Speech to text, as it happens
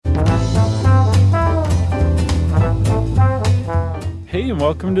Hey, and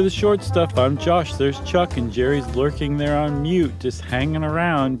welcome to the Short Stuff. I'm Josh. There's Chuck, and Jerry's lurking there on mute, just hanging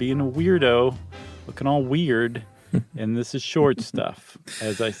around, being a weirdo, looking all weird. And this is Short Stuff,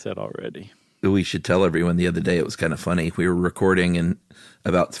 as I said already. We should tell everyone the other day, it was kind of funny. We were recording, and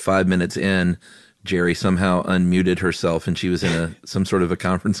about 5 minutes in, Jerry somehow unmuted herself, and she was in some sort of a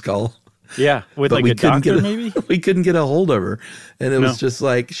conference call. Yeah, with like a doctor maybe? We couldn't get a hold of her, and it was just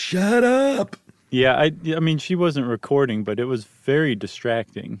like, shut up. Yeah, I mean, she wasn't recording, but it was very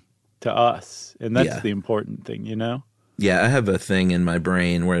distracting to us, and that's the important thing, you know? Yeah, I have a thing in my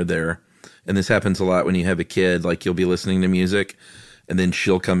brain where and this happens a lot when you have a kid, like you'll be listening to music, and then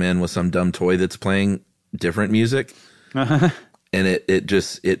she'll come in with some dumb toy that's playing different music, and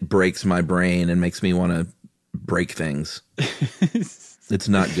it breaks my brain and makes me want to break things. It's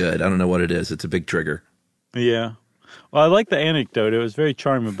not good. I don't know what it is. It's a big trigger. Yeah. Well, I like the anecdote. It was very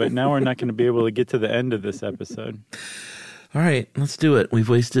charming, but now we're not going to be able to get to the end of this episode. All right, let's do it. We've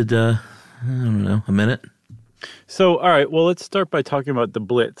wasted, I don't know, a minute. So, all right, well, let's start by talking about the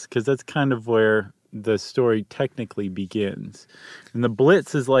Blitz, because that's kind of where the story technically begins. And the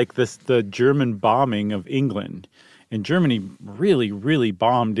Blitz is like the German bombing of England. And Germany really, really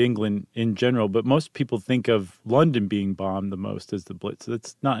bombed England in general, but most people think of London being bombed the most as the Blitz.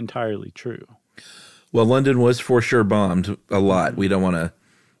 That's not entirely true. Well, London was for sure bombed a lot. We don't want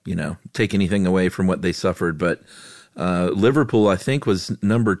to, take anything away from what they suffered. But Liverpool, I think, was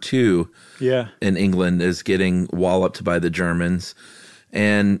number 2 in England as getting walloped by the Germans.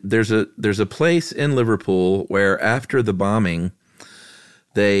 And there's a place in Liverpool where after the bombing,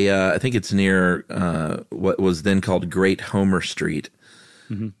 they I think it's near what was then called Great Homer Street.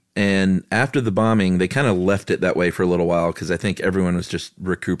 Mm-hmm. And after the bombing, they kind of left it that way for a little while because I think everyone was just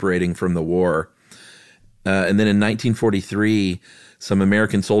recuperating from the war. And then in 1943, some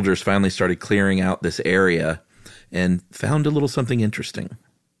American soldiers finally started clearing out this area and found a little something interesting.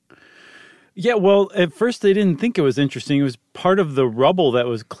 Yeah, well, at first they didn't think it was interesting. It was part of the rubble that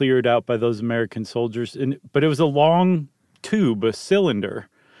was cleared out by those American soldiers, but it was a long tube, a cylinder.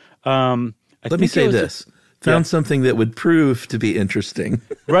 Let me say this. Found something that would prove to be interesting.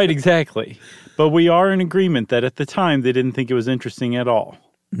 Right, exactly. But we are in agreement that at the time they didn't think it was interesting at all.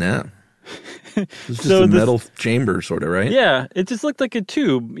 No. It was just a metal chamber sort of, right? Yeah, it just looked like a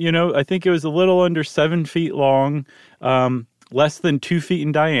tube. I think it was a little under 7 feet long, less than 2 feet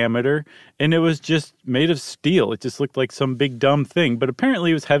in diameter, and it was just made of steel. It just looked like some big dumb thing. But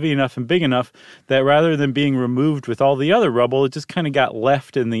apparently it was heavy enough and big enough that rather than being removed with all the other rubble, it just kind of got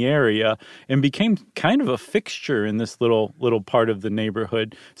left in the area and became kind of a fixture in this little part of the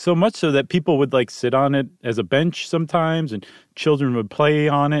neighborhood. So much so that people would like sit on it as a bench sometimes, and children would play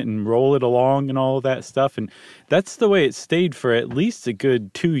on it and roll it along and all of that stuff. And that's the way it stayed for at least a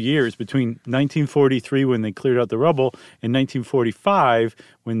good 2 years between 1943 when they cleared out the rubble and 1945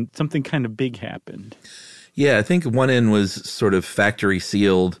 when something kind of big happened. Yeah, I think one end was sort of factory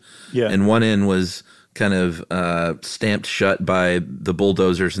sealed, and one end was kind of stamped shut by the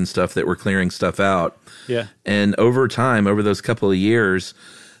bulldozers and stuff that were clearing stuff out. Yeah. And over time, over those couple of years,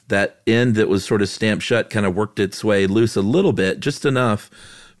 that end that was sort of stamped shut kind of worked its way loose a little bit, just enough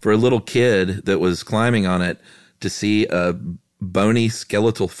for a little kid that was climbing on it to see a bony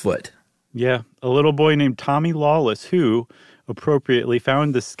skeletal foot. Yeah, a little boy named Tommy Lawless who appropriately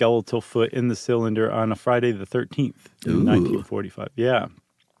found the skeletal foot in the cylinder on a Friday the 13th in 1945. Yeah.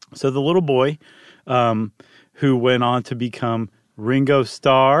 So the little boy who went on to become Ringo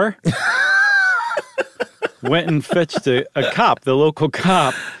Starr went and fetched a cop, the local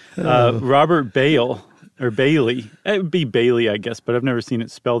cop, Robert Bale, or Bailey. It would be Bailey, I guess, but I've never seen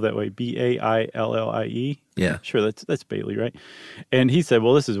it spelled that way. Baillie. Yeah. Sure, that's Bailey, right? And he said,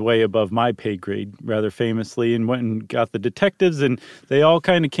 well, this is way above my pay grade, rather famously, and went and got the detectives, and they all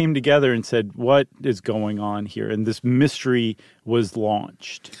kind of came together and said, what is going on here? And this mystery was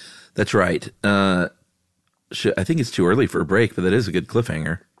launched. That's right. I think it's too early for a break, but that is a good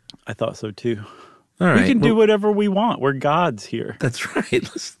cliffhanger. I thought so, too. All right. We can do whatever we want. We're gods here. That's right.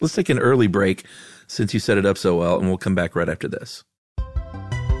 Let's take an early break since you set it up so well, and we'll come back right after this.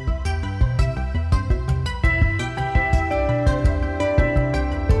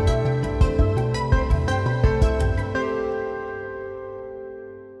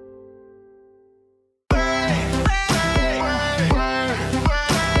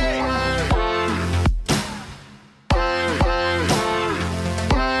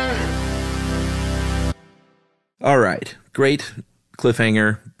 All right. Great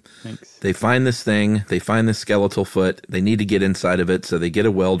cliffhanger. Thanks. They find this thing. They find this skeletal foot. They need to get inside of it, so they get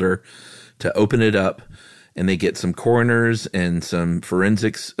a welder to open it up. and they get some coroners and some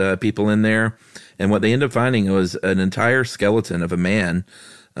forensics people in there. And what they end up finding was an entire skeleton of a man,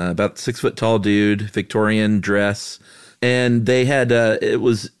 about 6 foot tall dude, Victorian dress. And they had, it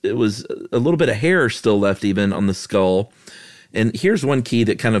was a little bit of hair still left even on the skull. And here's one key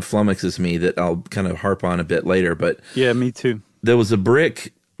that kind of flummoxes me that I'll kind of harp on a bit later. But yeah, me too. There was a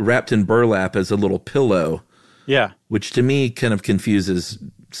brick wrapped in burlap as a little pillow. Yeah. Which to me kind of confuses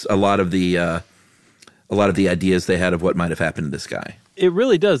a lot of the ideas they had of what might have happened to this guy. It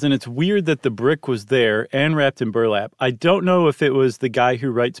really does. And it's weird that the brick was there and wrapped in burlap. I don't know if it was the guy who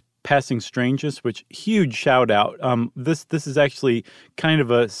writes Passing Strangeness, which huge shout out. This is actually kind of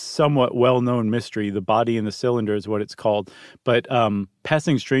a somewhat well-known mystery. The Body in the Cylinder is what it's called. But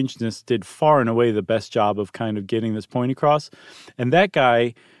Passing Strangeness did far and away the best job of kind of getting this point across. And that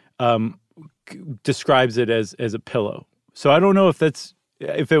guy describes it as a pillow. So I don't know if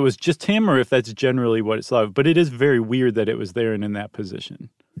it was just him or if that's generally what it's like. But it is very weird that it was there and in that position.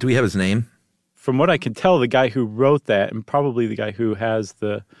 Do we have his name? From what I can tell, the guy who wrote that, and probably the guy who has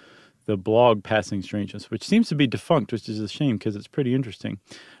the blog Passing Strangeness, which seems to be defunct, which is a shame because it's pretty interesting,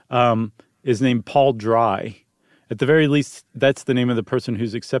 is named Paul Dry. At the very least, that's the name of the person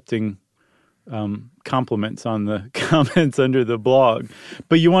who's accepting compliments on the comments under the blog.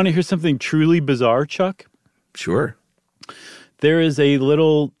 But you want to hear something truly bizarre, Chuck? Sure. There is a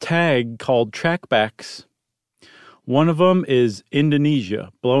little tag called trackbacks. One of them is Indonesia,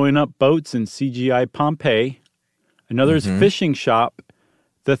 blowing up boats in CGI Pompeii. Another is fishing shop.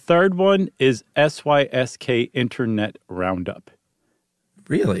 The third one is SYSK Internet Roundup.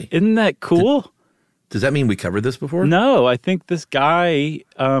 Really? Isn't that cool? Does that mean we covered this before? No, I think this guy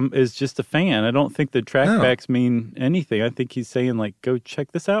is just a fan. I don't think the trackbacks mean anything. I think he's saying, like, go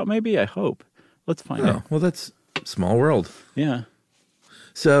check this out, maybe? I hope. Let's find out. Well, that's small world. Yeah.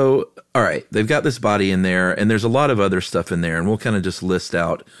 So, all right, they've got this body in there, and there's a lot of other stuff in there, and we'll kind of just list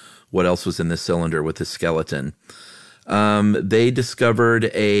out what else was in this cylinder with this skeleton. They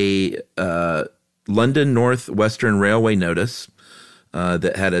discovered a London North Western Railway notice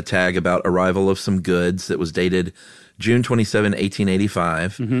that had a tag about arrival of some goods that was dated June 27,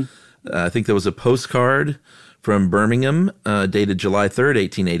 1885. I think there was a postcard from Birmingham dated July 3rd,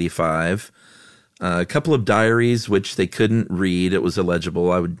 1885. A couple of diaries, which they couldn't read. It was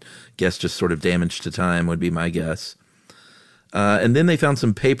illegible. I would guess just sort of damage to time would be my guess. And then they found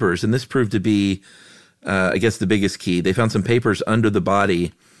some papers, and this proved to be, I guess, the biggest key. They found some papers under the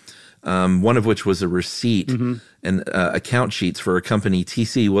body, one of which was a receipt and account sheets for a company,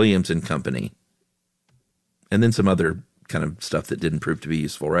 T.C. Williams and Company. And then some other kind of stuff that didn't prove to be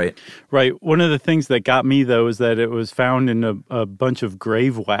useful, right? Right. One of the things that got me, though, is that it was found in a bunch of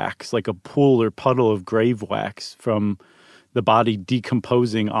grave wax, like a pool or puddle of grave wax from the body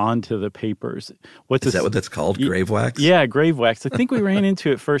decomposing onto the papers. Is that what that's called, grave wax? Yeah, grave wax. I think we ran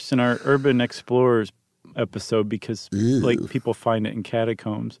into it first in our Urban Explorers episode because like people find it in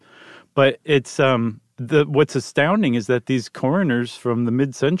catacombs. But it's what's astounding is that these coroners from the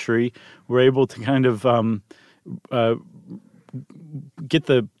mid-century were able to kind of get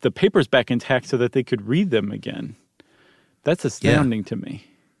the papers back intact so that they could read them again. That's astounding to me.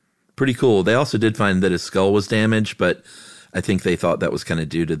 Pretty cool. They also did find that his skull was damaged, but I think they thought that was kind of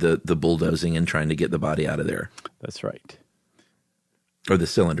due to the bulldozing and trying to get the body out of there. That's right. Or the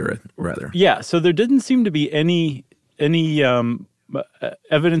cylinder, rather. Yeah, so there didn't seem to be any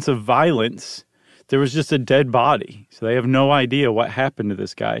evidence of violence. There was just a dead body. So they have no idea what happened to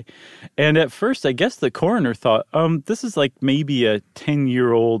this guy. And at first, I guess the coroner thought, this is like maybe a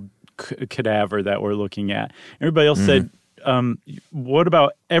 10-year-old cadaver that we're looking at. Everybody else said, what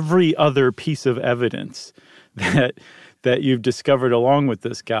about every other piece of evidence that you've discovered along with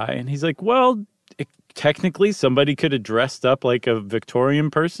this guy? And he's like, well, technically somebody could have dressed up like a Victorian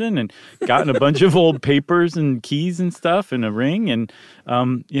person and gotten a bunch of old papers and keys and stuff and a ring and,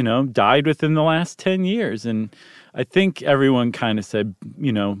 died within the last 10 years. And I think everyone kind of said,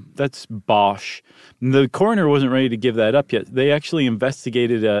 that's bosh. And the coroner wasn't ready to give that up yet. They actually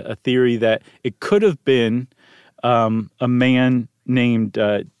investigated a theory that it could have been a man named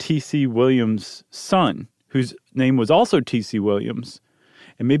T.C. Williams' son, whose name was also T.C. Williams.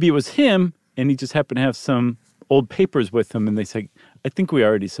 And maybe it was him, and he just happened to have some old papers with him, and they say, I think we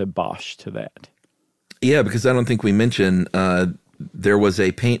already said bosh to that. Yeah, because I don't think we mentioned there was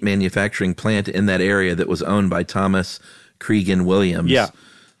a paint manufacturing plant in that area that was owned by Thomas Cregan Williams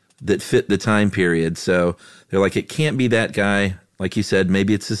that fit the time period. So they're like, it can't be that guy. Like you said,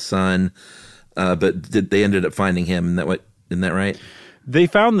 maybe it's his son, but they ended up finding him. Isn't that right? They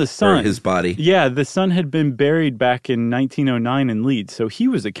found the son. Or his body. Yeah, the son had been buried back in 1909 in Leeds, so he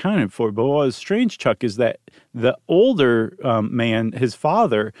was accounted for. But what was strange, Chuck, is that the older man, his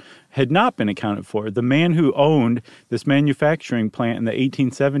father, had not been accounted for. The man who owned this manufacturing plant in the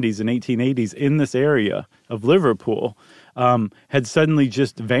 1870s and 1880s in this area of Liverpool had suddenly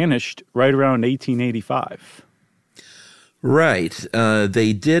just vanished right around 1885. Right.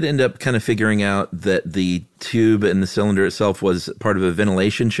 They did end up kind of figuring out that the tube and the cylinder itself was part of a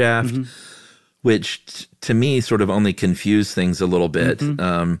ventilation shaft, which to me sort of only confused things a little bit.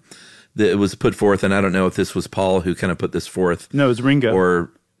 It was put forth, and I don't know if this was Paul who kind of put this forth. No, it was Ringo.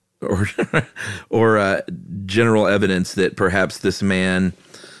 Or general evidence that perhaps this man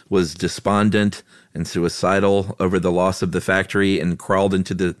was despondent and suicidal over the loss of the factory and crawled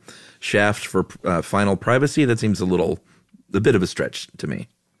into the shaft for final privacy. That seems a bit of a stretch to me.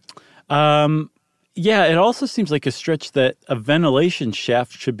 Yeah, it also seems like a stretch that a ventilation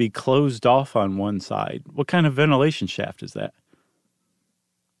shaft should be closed off on one side. What kind of ventilation shaft is that?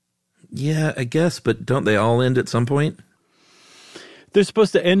 Yeah, I guess, but don't they all end at some point? They're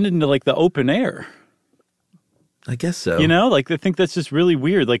supposed to end into like the open air. I guess so. You know, like I think that's just really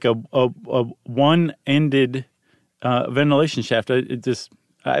weird. Like a one-ended ventilation shaft.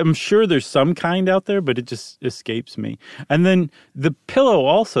 I'm sure there's some kind out there, but it just escapes me. And then the pillow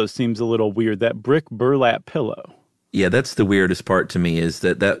also seems a little weird. That brick burlap pillow. Yeah, that's the weirdest part to me. Is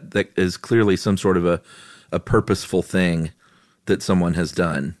that is clearly some sort of a purposeful thing that someone has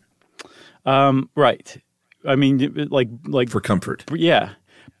done. Right. I mean, like for comfort. Yeah.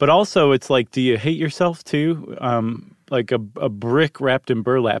 But also it's like, do you hate yourself too? Like a brick wrapped in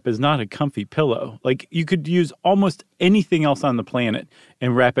burlap is not a comfy pillow. Like you could use almost anything else on the planet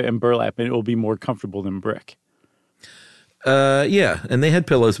and wrap it in burlap and it will be more comfortable than brick. Yeah. And they had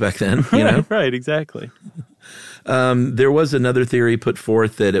pillows back then, you know? Right, exactly. There was another theory put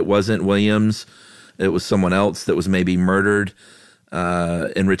forth that it wasn't Williams. It was someone else that was maybe murdered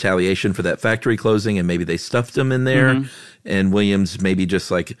in retaliation for that factory closing, and maybe they stuffed him in there, and Williams maybe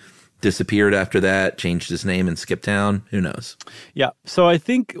just like disappeared after that, changed his name and skipped town. Who knows? Yeah. So I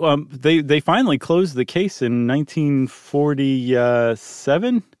think they finally closed the case in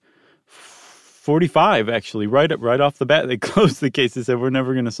 1947. 45, actually, right off the bat, they closed the case. They said, we're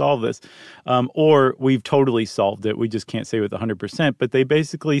never going to solve this. Or we've totally solved it. We just can't say with 100%. But they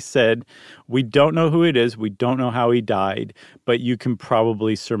basically said, we don't know who it is. We don't know how he died, but you can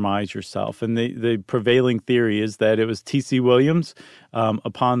probably surmise yourself. And the prevailing theory is that it was T.C. Williams,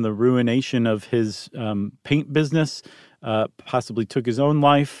 upon the ruination of his paint business, possibly took his own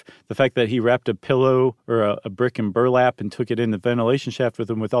life. The fact that he wrapped a pillow or a brick in burlap and took it in the ventilation shaft with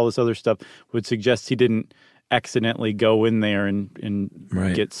him with all this other stuff would suggest he didn't accidentally go in there and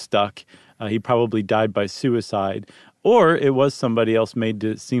get stuck. He probably died by suicide. Or it was somebody else made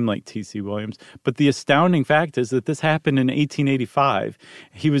to seem like T.C. Williams. But the astounding fact is that this happened in 1885.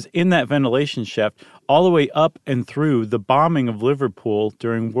 He was in that ventilation shaft all the way up and through the bombing of Liverpool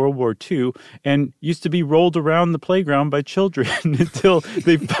during World War II and used to be rolled around the playground by children until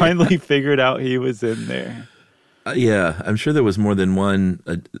they finally figured out he was in there. Yeah, I'm sure there was more than one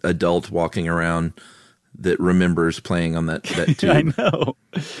adult walking around that remembers playing on that tube.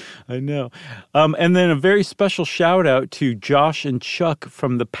 I know. And then a very special shout out to Josh and Chuck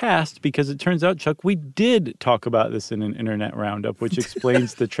from the past, because it turns out, Chuck, we did talk about this in an internet roundup, which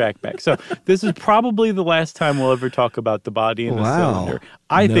explains the track back. So this is probably the last time we'll ever talk about the body in the cylinder.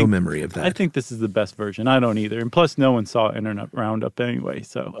 No memory of that. I think this is the best version. I don't either. And plus, no one saw internet roundup anyway,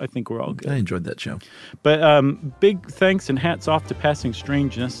 so I think we're all good. I enjoyed that show. But big thanks and hats off to Passing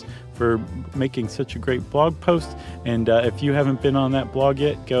Strangeness for making such a great blog post. And if you haven't been on that blog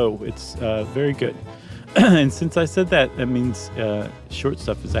yet, go. It's very good. And since I said that, that means Short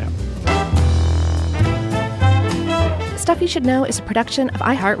Stuff is out. Stuff You Should Know is a production of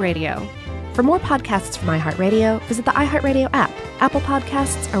iHeartRadio. For more podcasts from iHeartRadio, visit the iHeartRadio app, Apple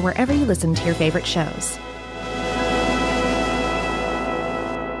Podcasts, or wherever you listen to your favorite shows.